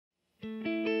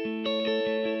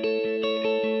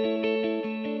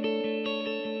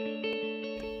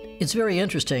It's very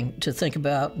interesting to think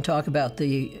about and talk about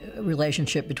the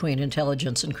relationship between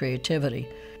intelligence and creativity.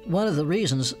 One of the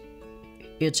reasons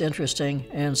it's interesting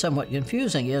and somewhat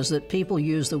confusing is that people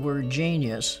use the word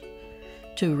genius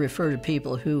to refer to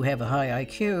people who have a high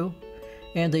IQ,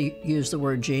 and they use the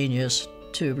word genius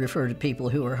to refer to people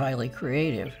who are highly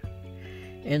creative.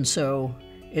 And so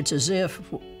it's as if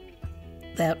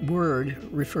that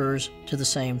word refers to the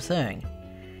same thing.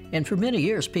 And for many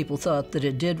years, people thought that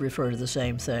it did refer to the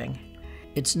same thing.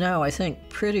 It's now, I think,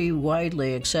 pretty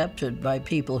widely accepted by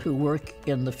people who work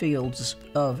in the fields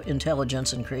of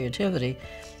intelligence and creativity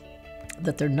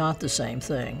that they're not the same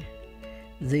thing.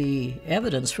 The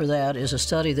evidence for that is a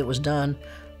study that was done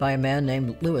by a man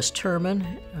named Lewis Terman.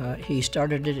 He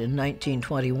started it in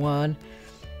 1921.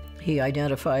 He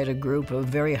identified a group of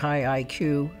very high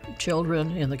IQ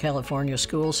children in the California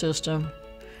school system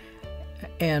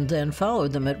and then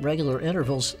followed them at regular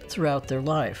intervals throughout their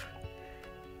life.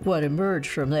 What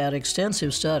emerged from that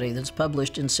extensive study that's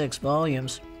published in 6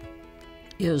 volumes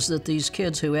is that these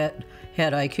kids who had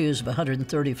IQs of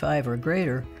 135 or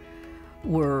greater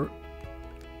were,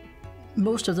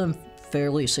 most of them,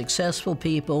 fairly successful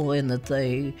people in that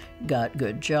they got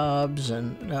good jobs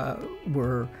and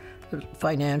were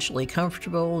financially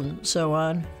comfortable and so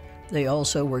on. They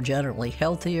also were generally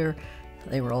healthier.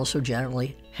 They were also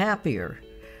generally happier.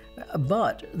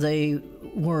 But they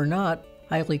were not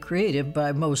highly creative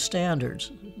by most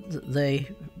standards. They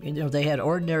had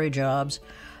ordinary jobs.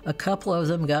 A couple of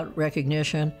them got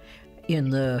recognition in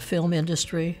the film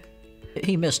industry.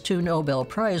 He missed 2 Nobel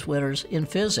Prize winners in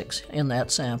physics in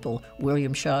that sample,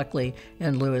 William Shockley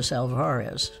and Luis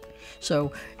Alvarez.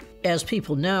 So as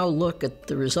people now look at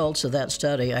the results of that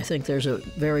study, I think there's a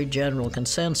very general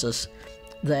consensus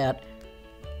that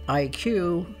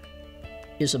IQ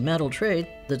is a mental trait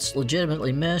that's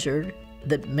legitimately measured,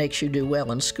 that makes you do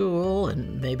well in school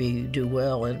and maybe do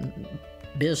well in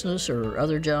business or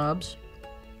other jobs.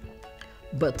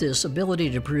 But this ability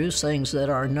to produce things that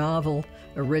are novel,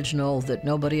 original, that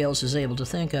nobody else is able to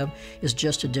think of is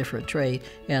just a different trait,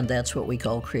 and that's what we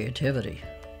call creativity.